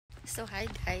So hi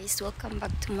guys, welcome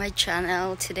back to my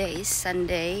channel. Today is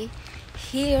Sunday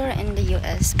here in the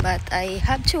US, but I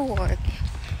have to work.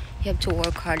 You have to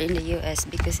work hard in the US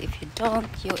because if you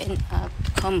don't, you end up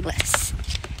homeless.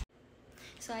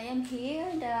 So I am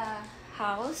here, the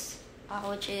house,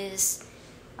 which is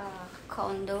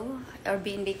condo,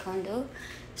 Airbnb condo.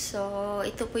 So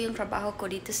ito po yung trabaho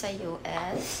ko dito sa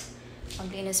US.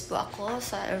 Maglinis po ako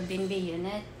sa Airbnb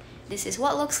unit. This is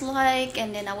what looks like,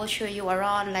 and then I will show you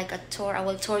around like a tour. I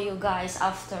will tour you guys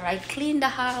after I clean the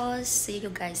house. See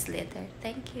you guys later.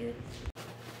 Thank you.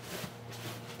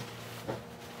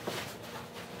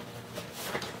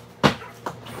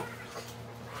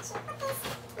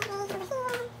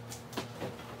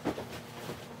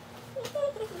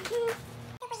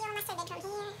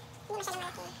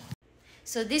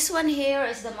 So this one here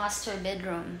is the master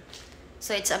bedroom.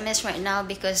 So it's a mess right now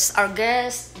because our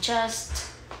guest just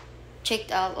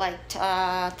checked out like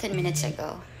 10 minutes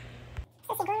ago.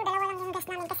 So siguro dalawa lang yung guest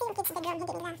namin kasi yung kids bedroom hindi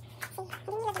nila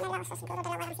dinala. So siguro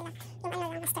dalawa lang sila. Yung ano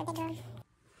lang, master bedroom.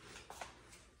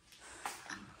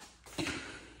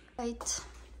 Right.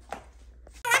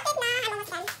 Malapit na,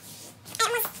 almost done.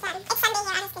 Almost done. It's Sunday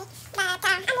here honestly. But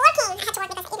I'm working. I have to work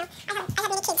because, I have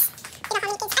many kids. You know how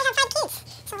many kids? I have 5 kids.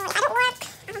 So if I don't work,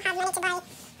 I don't have money to buy milk.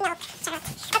 Charot.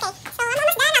 Okay, so I'm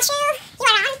almost done. I'll show you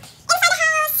around. Inside the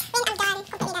house. When I'm done,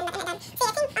 completely done, done. So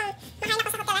I think, mahain ako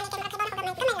sa hotel. I can mark the gamay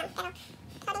lang. Pero,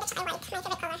 pwede siya ay white. My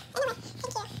favorite color. Anyway,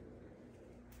 thank you.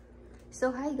 So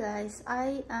hi guys,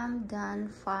 I am done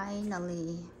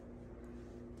finally.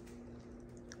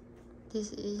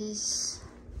 This is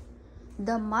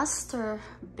the master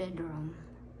bedroom.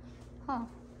 Oh,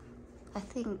 I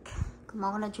think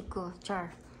kumawa na jud ko,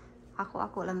 char.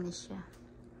 Ako lang ni siya.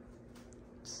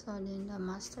 So then the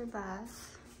master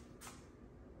bath.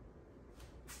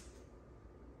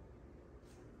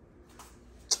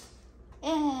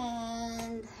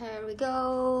 And here we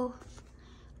go.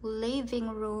 Living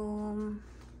room.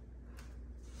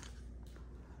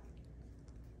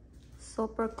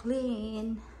 Super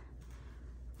clean.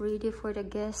 Ready for the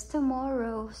guests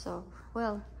tomorrow. So,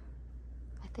 well,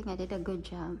 I think I did a good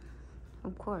job.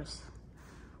 Of course.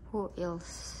 Who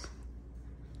else?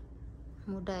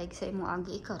 Mudaig sa imo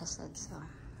agi ikaw rasad. So,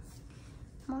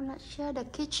 muna siya, the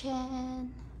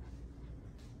kitchen.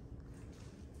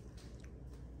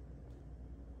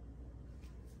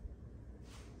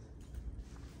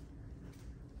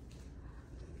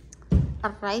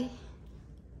 Aray.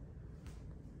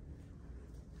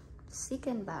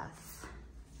 Second bath.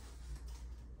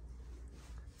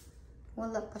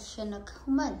 Wala pa siya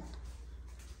naghuman.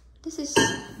 This is,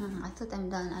 I thought I'm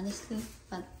done honestly,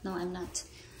 but no, I'm not.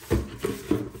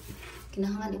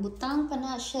 Kinahanglan ibutang pa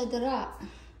na siya dira.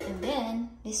 And then,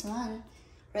 this one,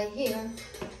 right here,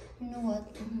 you know what?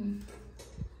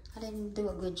 I didn't do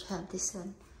a good job, this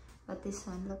one. But this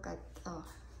one, look at, oh.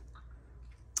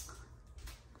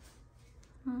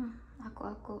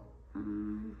 Ako,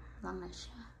 lang na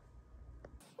siya.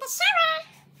 The shower!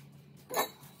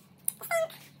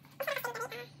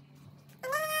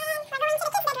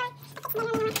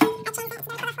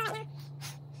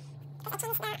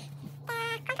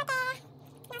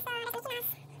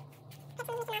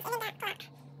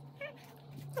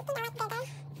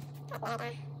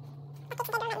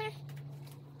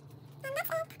 And that's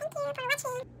it. Thank you for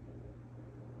watching.